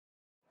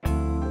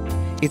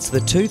It's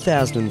the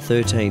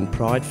 2013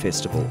 Pride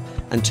Festival,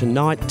 and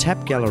tonight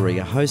Tap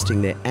Gallery are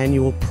hosting their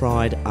annual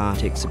Pride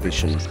Art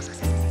Exhibition.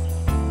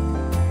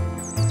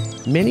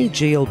 Many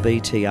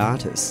GLBT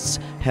artists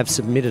have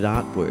submitted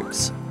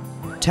artworks.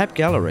 Tap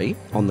Gallery,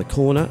 on the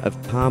corner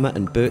of Palmer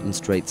and Burton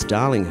Streets,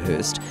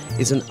 Darlinghurst,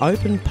 is an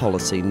open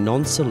policy,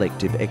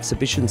 non-selective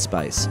exhibition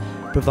space,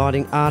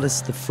 providing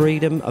artists the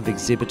freedom of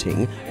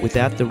exhibiting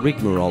without the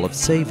rigmarole of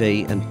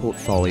CV and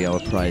portfolio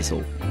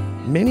appraisal.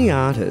 Many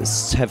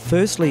artists have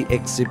firstly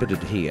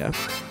exhibited here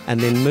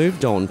and then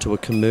moved on to a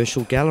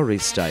commercial gallery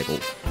stable.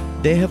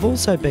 There have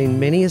also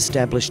been many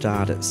established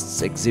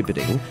artists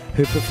exhibiting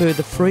who prefer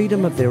the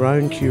freedom of their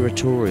own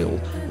curatorial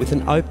with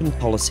an open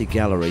policy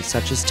gallery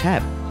such as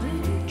Tap.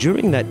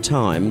 During that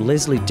time,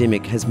 Leslie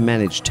Dimmick has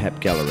managed Tap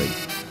Gallery.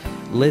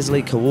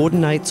 Leslie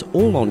coordinates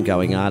all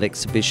ongoing art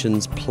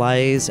exhibitions,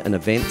 plays and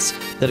events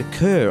that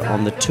occur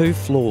on the 2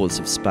 floors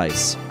of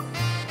space.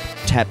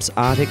 Tap's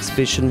art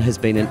exhibition has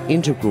been an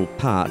integral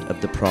part of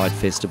the Pride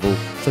Festival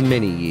for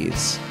many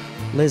years.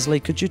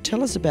 Leslie, could you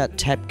tell us about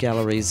Tap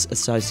Gallery's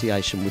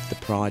association with the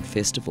Pride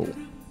Festival?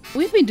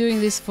 We've been doing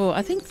this for,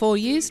 I think, 4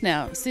 years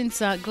now,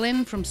 since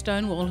Glenn from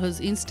Stonewall has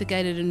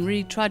instigated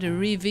and tried to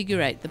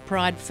reinvigorate the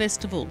Pride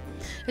Festival.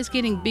 It's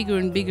getting bigger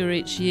and bigger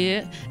each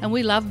year, and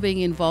we love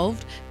being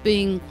involved,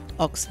 being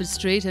Oxford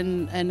Street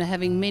and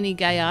having many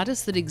gay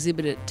artists that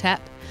exhibit at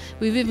Tap.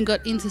 We've even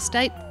got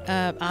interstate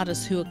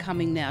artists who are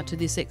coming now to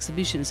this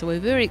exhibition, so we're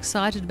very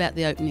excited about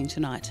the opening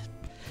tonight.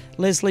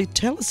 Leslie,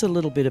 tell us a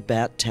little bit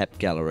about Tap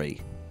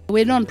Gallery.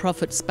 We're a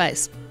non-profit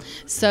space,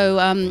 so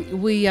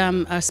we are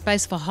a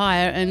space for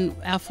hire, and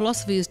our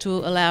philosophy is to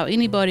allow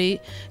anybody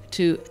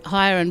to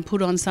hire and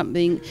put on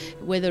something,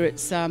 whether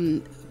it's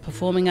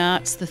performing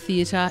arts, the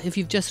theatre, if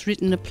you've just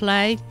written a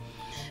play,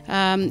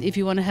 if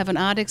you want to have an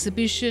art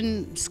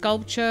exhibition,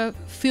 sculpture,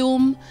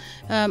 film,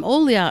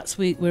 all the arts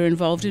we're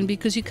involved in,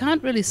 because you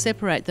can't really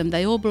separate them,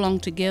 they all belong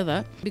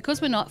together.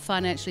 Because we're not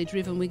financially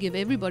driven, we give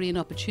everybody an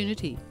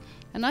opportunity.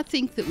 And I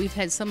think that we've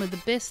had some of the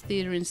best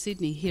theatre in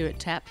Sydney here at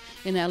Tap,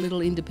 in our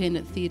little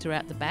independent theatre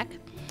out the back.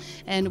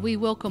 And we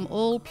welcome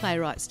all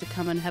playwrights to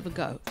come and have a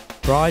go.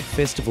 Pride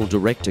Festival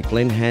Director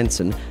Glenn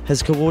Hansen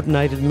has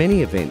coordinated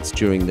many events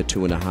during the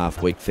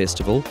 2.5-week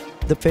festival.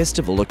 The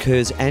festival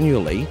occurs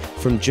annually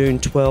from June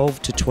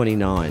 12 to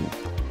 29.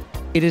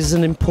 It is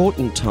an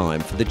important time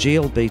for the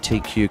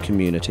GLBTQ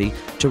community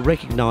to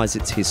recognise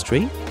its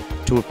history,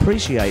 to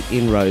appreciate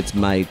inroads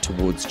made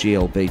towards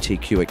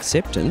GLBTQ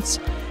acceptance,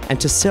 and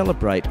to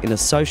celebrate in a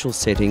social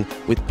setting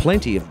with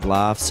plenty of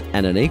laughs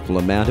and an equal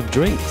amount of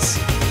drinks.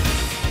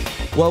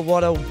 Well,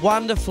 what a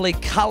wonderfully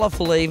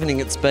colourful evening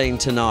it's been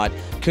tonight.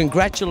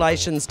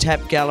 Congratulations,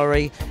 Tap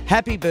Gallery.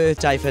 Happy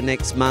birthday for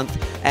next month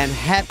and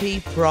happy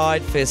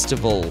Pride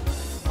Festival.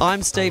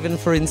 I'm Stephen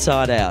for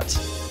Inside Out.